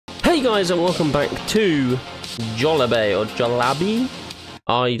Hey guys, and welcome back to Jollibee or Jollaby.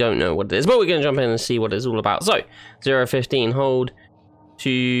 I don't know what it is, but we're going to jump in and see what it's all about. So, 0-15,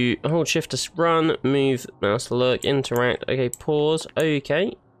 hold shift to run, move mouse to look, interact, okay, pause,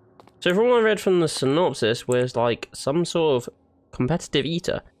 okay. So from what I read from the synopsis, was like some sort of competitive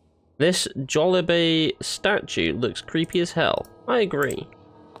eater. This Jollibee statue looks creepy as hell. I agree.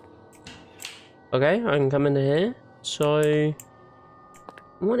 Okay, I can come into here. So,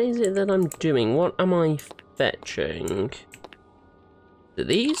 what is it that I'm doing? What am I fetching? Are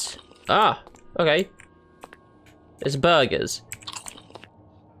these? Ah, okay. It's burgers.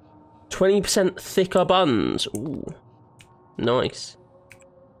 20% thicker buns. Ooh, nice.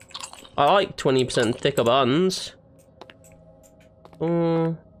 I like 20% thicker buns.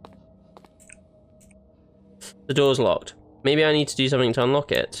 The door's locked. Maybe I need to do something to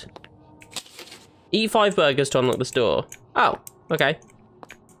unlock it. Eat 5 burgers to unlock this door. Oh, okay.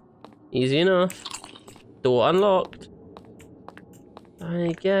 Easy enough. Door unlocked.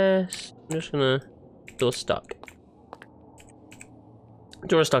 I guess I'm just gonna... Door's stuck.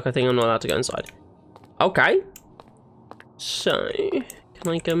 Door is stuck, I think I'm not allowed to go inside. Okay. So, can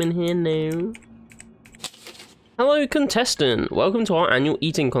I come in here now? Hello contestant, welcome to our annual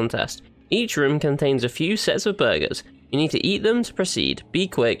eating contest. Each room contains a few sets of burgers. You need to eat them to proceed. Be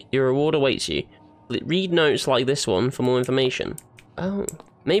quick, your reward awaits you. Read notes like this one for more information. Oh,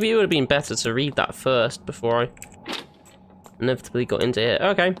 maybe it would have been better to read that first before I inevitably got into here.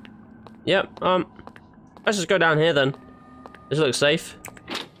 Okay. Yep, let's just go down here then. This looks safe.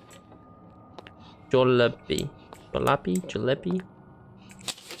 Jollibee. Jollibee.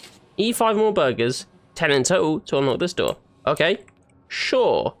 Eat 5 more burgers, 10 in total to unlock this door. Okay,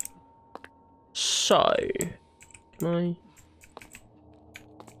 sure. So, can I...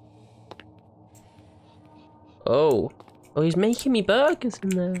 Oh, he's making me burgers in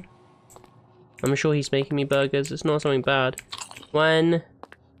there. I'm sure he's making me burgers. It's not something bad. When...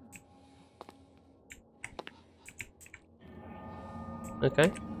 Okay.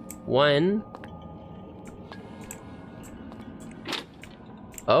 When...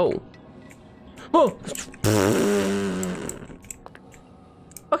 Oh. Oh!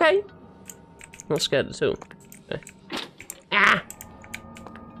 Okay. Not scared at all. Okay. Ah!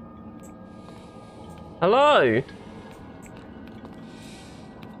 Hello?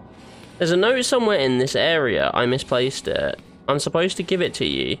 There's a note somewhere in this area. I misplaced it. I'm supposed to give it to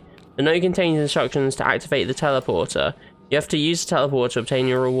you. The note contains instructions to activate the teleporter. You have to use the teleporter to obtain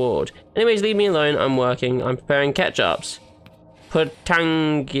your reward. Anyways, leave me alone. I'm working. I'm preparing ketchups.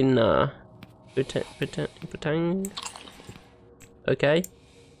 Putangina. Putang. Okay.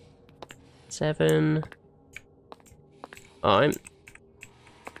 7. I'm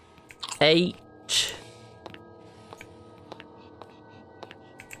 8.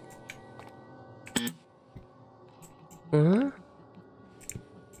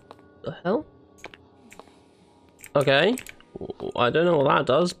 The hell? Okay. I don't know what that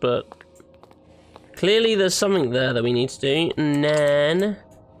does, but clearly there's something there that we need to do. Nan.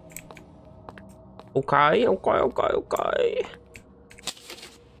 Okay.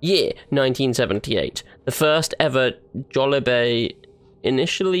 Yeah, 1978. The first ever Jollibee,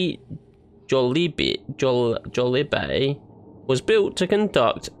 initially Jollibee, was built to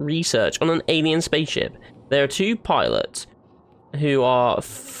conduct research on an alien spaceship. There are 2 pilots who are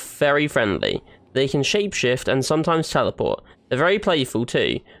very friendly. They can shapeshift and sometimes teleport. They're very playful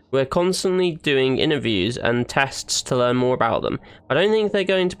too. We're constantly doing interviews and tests to learn more about them. I don't think they're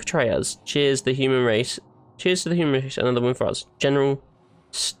going to betray us. Cheers, the human race. Cheers to the human race. Another one for us. General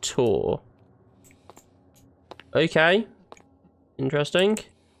store. Okay. Interesting.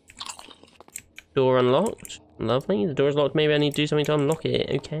 Door unlocked. Lovely. The door's locked. Maybe I need to do something to unlock it.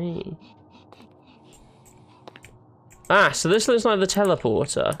 Okay. Ah, so this looks like the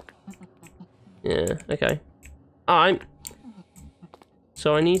teleporter. Yeah, okay. Alright.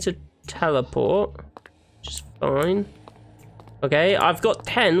 So I need to teleport, which is fine. Okay, I've got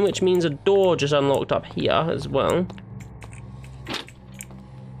 10, which means a door just unlocked up here as well.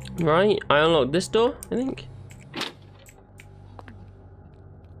 Right, I unlocked this door, I think.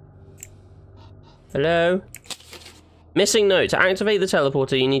 Hello? Missing note. To activate the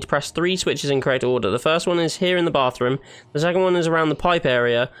teleporter, you need to press 3 switches in correct order. The first one is here in the bathroom. The second one is around the pipe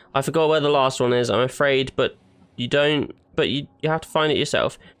area. I forgot where the last one is, I'm afraid, but you don't... But you have to find it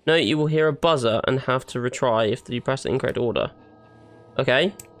yourself. Note, you will hear a buzzer and have to retry if you press the incorrect order.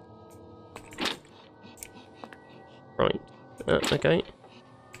 Okay. Right. Okay.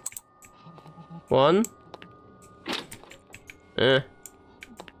 1.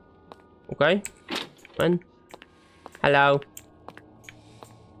 Okay. 1. Hello.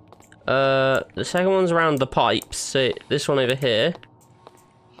 The second one's around the pipes. So this one over here.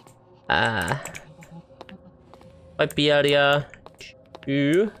 Pipe area.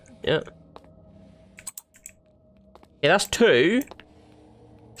 2. Yeah. Yeah, that's 2.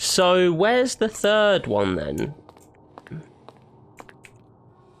 So where's the third one then?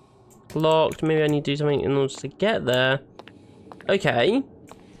 Locked. Maybe I need to do something in order to get there. Okay.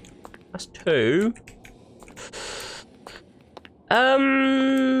 That's 2.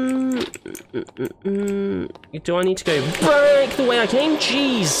 Do I need to go back the way I came?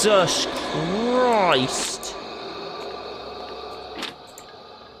 Jesus Christ.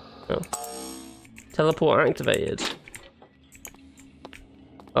 Oh. Teleport activated.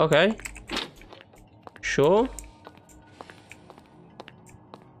 Okay. Sure.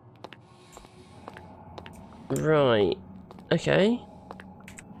 Right. Okay.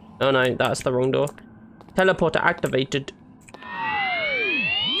 Oh no, that's the wrong door. Teleporter activated.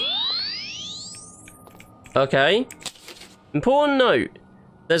 Okay. Important note.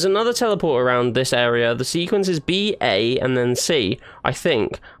 There's another teleport around this area. The sequence is B, A, and then C, I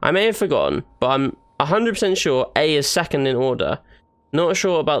think. I may have forgotten, but I'm 100% sure A is second in order. Not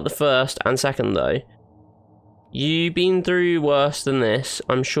sure about the first and second, though. You've been through worse than this.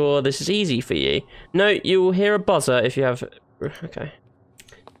 I'm sure this is easy for you. Note, you will hear a buzzer if you have... Okay.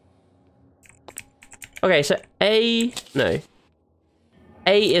 Okay, so A... No.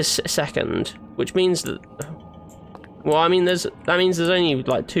 A is second, which means that... Well, I mean, that means there's only,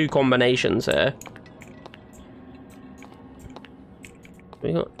 like, 2 combinations here.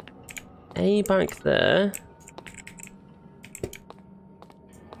 We got A back there.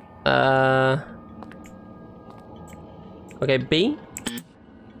 Okay, B.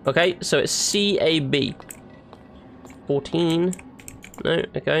 Okay, so it's C-A-B. 14. No,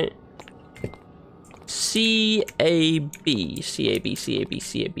 okay. C-A-B. C-A-B, C-A-B,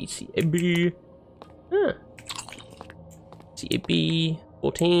 C-A-B, C-A-B. Ah. C-A-B.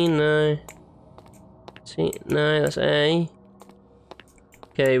 14, no. C, no, that's A.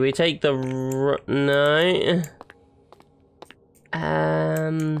 Okay, we take the no.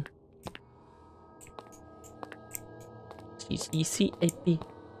 C-A-B,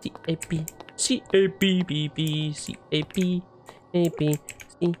 C-A-B, C-A-B-B-B, C-A-B, A-B,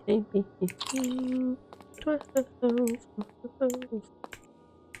 C-A-B, 12,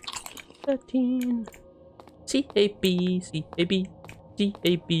 13, C-A-B, C-A-B,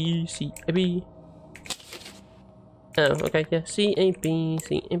 C-A-B, C-A-B. Oh, okay, yeah, C-A-B,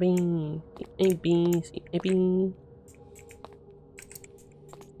 C-A-B, C-A-B, C-A-B,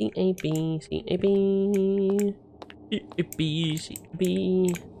 C-A-B, C-A-B. C-A-B,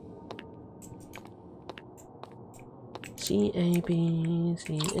 C-A-B, C-A-B,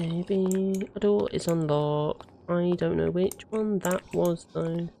 C-A-B. A door is unlocked. I don't know which one that was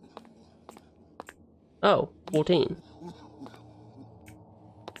though. Oh, 14.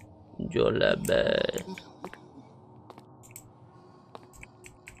 Jollabe.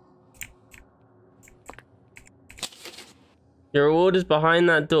 Your reward is behind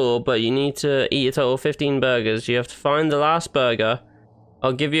that door, but you need to eat a total of 15 burgers. You have to find the last burger.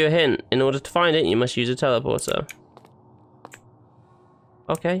 I'll give you a hint. In order to find it, you must use a teleporter.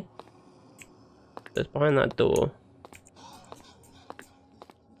 Okay. It's behind that door.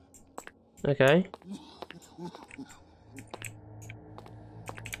 Okay.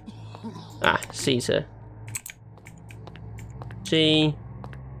 Ah, C's here. C.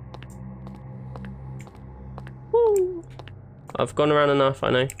 Woo. I've gone around enough, I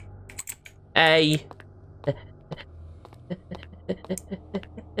know. A.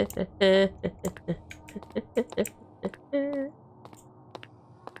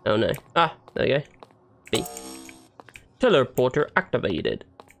 Oh no. Ah, there you go. B. Teleporter activated.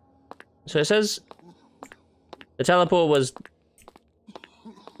 So it says the teleport was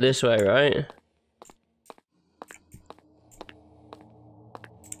this way, right?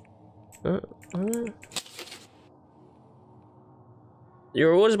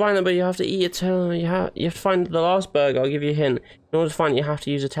 Your reward is behind them, but you have to eat it. You have to find the last burger. I'll give you a hint. In order to find it, you have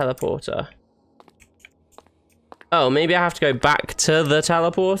to use a teleporter. Oh, maybe I have to go back to the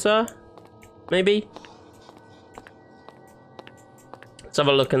teleporter? Maybe? Let's have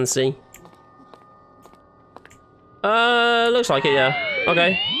a look and see. Looks like it, yeah.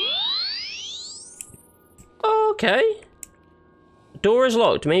 Okay. Okay. The door is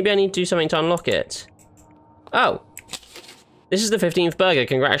locked. Maybe I need to do something to unlock it. Oh. This is the 15th burger,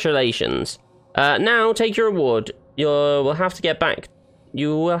 congratulations. Now, take your reward. You will have to get back.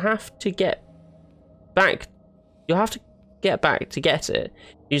 You'll have to get back to get it.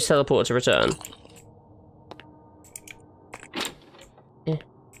 Use teleport to return.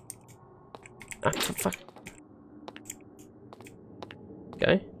 Ah, fuck.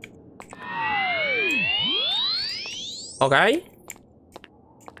 Okay. Okay.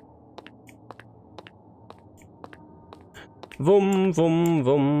 Vum, vum,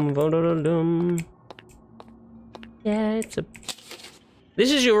 vum, vum. Yeah, it's a...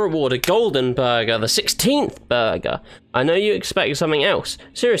 This is your reward, a golden burger, the 16th burger. I know you expect something else.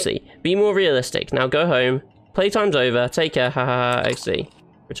 Seriously, be more realistic. Now go home. Playtime's over. Take care, haha, XD.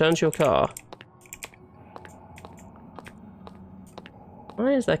 Return to your car.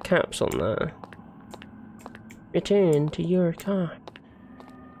 Why is there caps on there? Return to your car.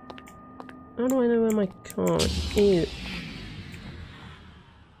 How do I know where my car is?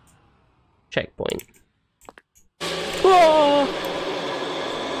 Checkpoint. Whoa!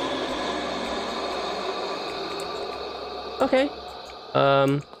 Okay.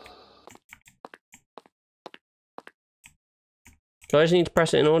 Do I just need to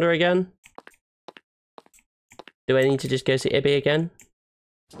press it in order again? Do I need to just go see Ibby again?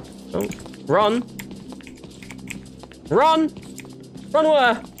 Oh. Run! Run! Run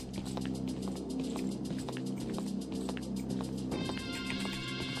where?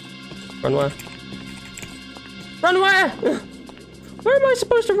 Run where? Run where? Where am I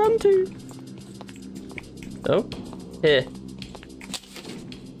supposed to run to? Oh, here.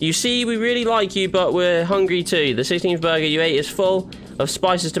 You see, we really like you, but we're hungry too. The 16th burger you ate is full of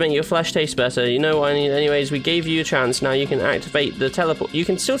spices to make your flesh taste better. You know what I mean? Anyways, we gave you a chance. Now you can activate the teleport. You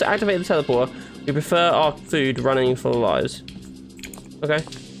can still activate the teleporter. We prefer our food running for lives. Okay.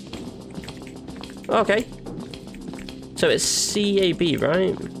 Okay. So it's CAB,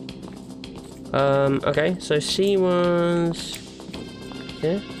 right? Okay, so C was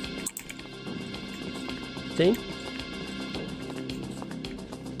here. C.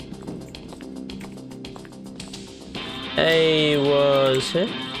 A was here.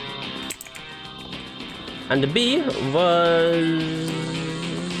 And the B was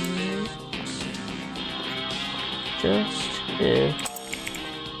just here.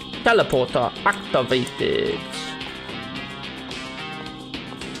 Teleporter activated.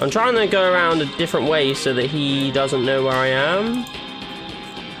 I'm trying to go around a different way so that he doesn't know where I am.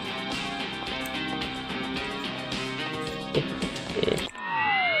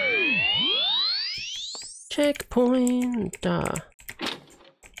 Checkpoint.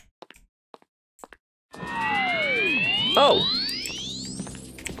 Oh!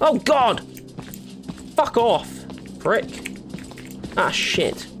 Oh god! Fuck off! Prick. Ah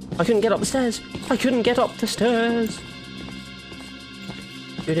shit. I couldn't get up the stairs. I couldn't get up the stairs.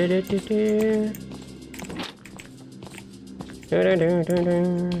 The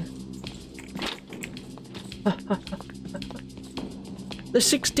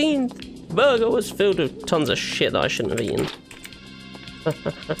 16th burger was filled with tons of shit that I shouldn't have eaten.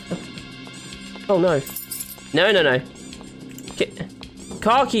 Oh no. No, no, no.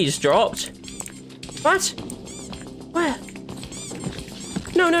 Car keys dropped. What? Where?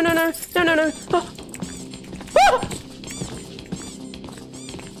 No, no, no, no. No, no, no. Oh. Oh!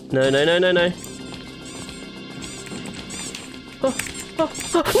 No, no, no, no, no. Oh, oh,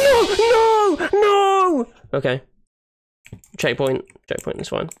 oh. No, no, no! Okay. Checkpoint. Checkpoint is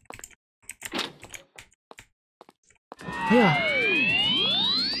fine. Yeah.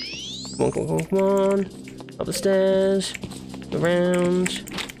 Come on, come on, come on. Up the stairs. Around.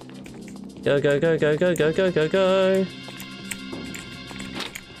 Go, go, go, go, go, go, go, go, go.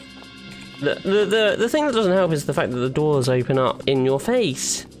 The thing that doesn't help is the fact that the doors open up in your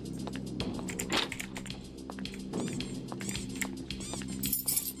face.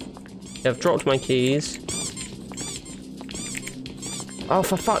 I've dropped my keys. Oh,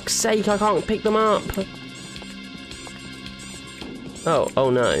 for fuck's sake, I can't pick them up. Oh,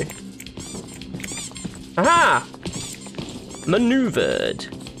 oh no. Aha! Maneuvered.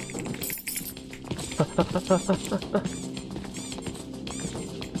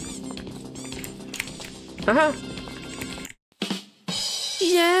 Aha!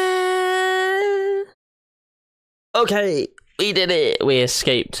 Yeah! Okay, we did it. We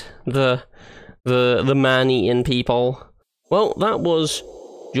escaped the man-eating people. Well, that was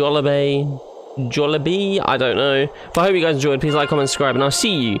Jollibee, I don't know. But I hope you guys enjoyed. Please like, comment, subscribe, and I'll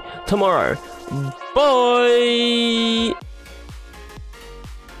see you tomorrow. Bye!